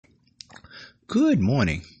Good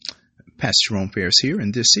morning. Pastor Jerome Ferris here,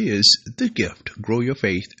 and this is The Gift, Grow Your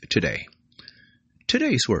Faith Today.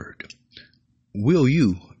 Today's word, will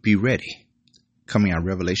you be ready? Coming out of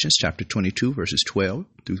Revelations chapter 22, verses 12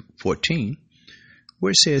 through 14,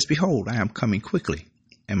 where it says, Behold, I am coming quickly,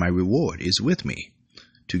 and my reward is with me,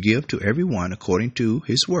 to give to everyone according to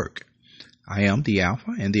his work. I am the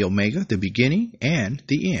Alpha and the Omega, the beginning and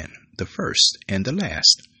the end, the first and the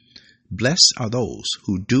last. Blessed are those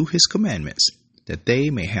who do his commandments, that they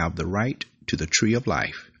may have the right to the tree of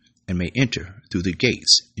life, and may enter through the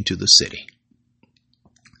gates into the city.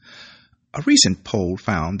 A recent poll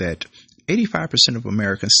found that 85% of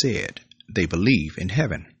Americans said they believe in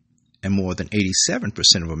heaven, and more than 87%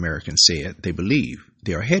 of Americans said they believe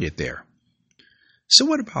they are headed there. So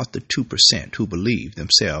what about the 2% who believe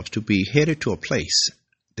themselves to be headed to a place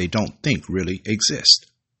they don't think really exists?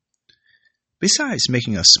 Besides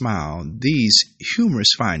making us smile, these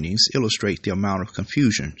humorous findings illustrate the amount of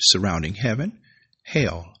confusion surrounding heaven,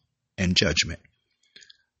 hell, and judgment.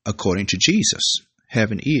 According to Jesus,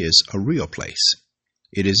 heaven is a real place.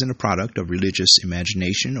 It isn't a product of religious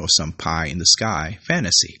imagination or some pie-in-the-sky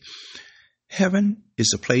fantasy. Heaven is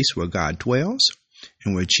the place where God dwells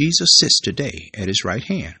and where Jesus sits today at his right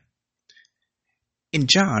hand. In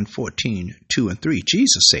John 14:2 and 3,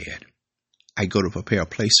 Jesus said, I go to prepare a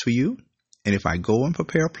place for you. And if I go and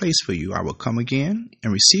prepare a place for you, I will come again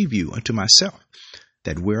and receive you unto myself,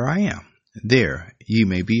 that where I am, there ye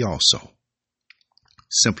may be also.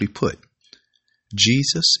 Simply put,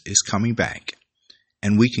 Jesus is coming back,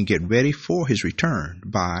 and we can get ready for his return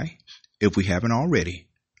by, if we haven't already,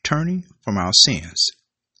 turning from our sins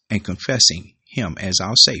and confessing him as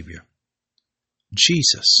our Savior.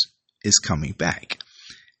 Jesus is coming back,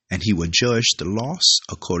 and he will judge the lost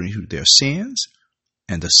according to their sins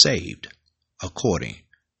and the saved according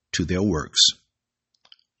to their works.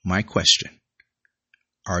 My question,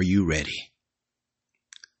 are you ready?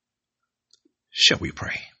 Shall we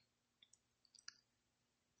pray?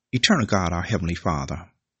 Eternal God, our Heavenly Father,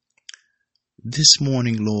 this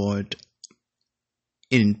morning, Lord,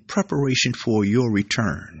 in preparation for your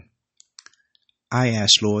return, I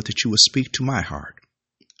ask, Lord, that you will speak to my heart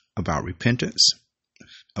about repentance,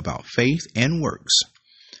 about faith and works,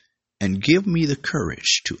 and give me the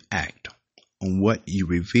courage to act on what you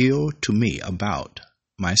reveal to me about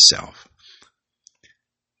myself.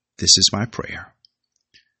 This is my prayer,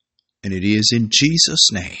 and it is in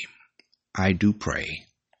Jesus' name I do pray.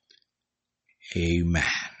 Amen.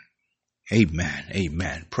 Amen.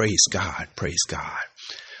 Amen. Praise God. Praise God.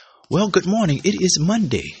 Well, good morning. It is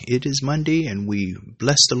Monday. It is Monday, and we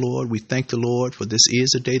bless the Lord. We thank the Lord, for this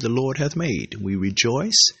is a day the Lord hath made. We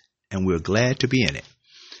rejoice, and we're glad to be in it.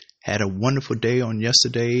 Had a wonderful day on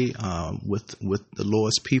yesterday with the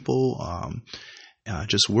Lord's people,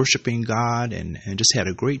 just worshiping God and just had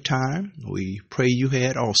a great time. We pray you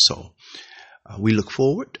had also. We look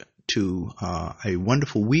forward to a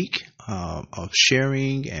wonderful week of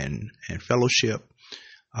sharing and fellowship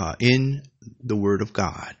in the Word of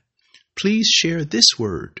God. Please share this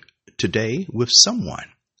word today with someone.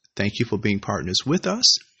 Thank you for being partners with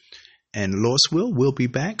us. And Lord's will, we'll be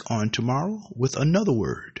back on tomorrow with another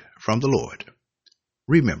word from the Lord.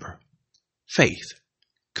 Remember, faith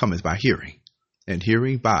cometh by hearing, and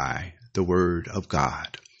hearing by the word of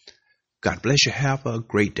God. God bless you. Have a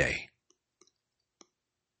great day.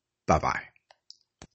 Bye-bye.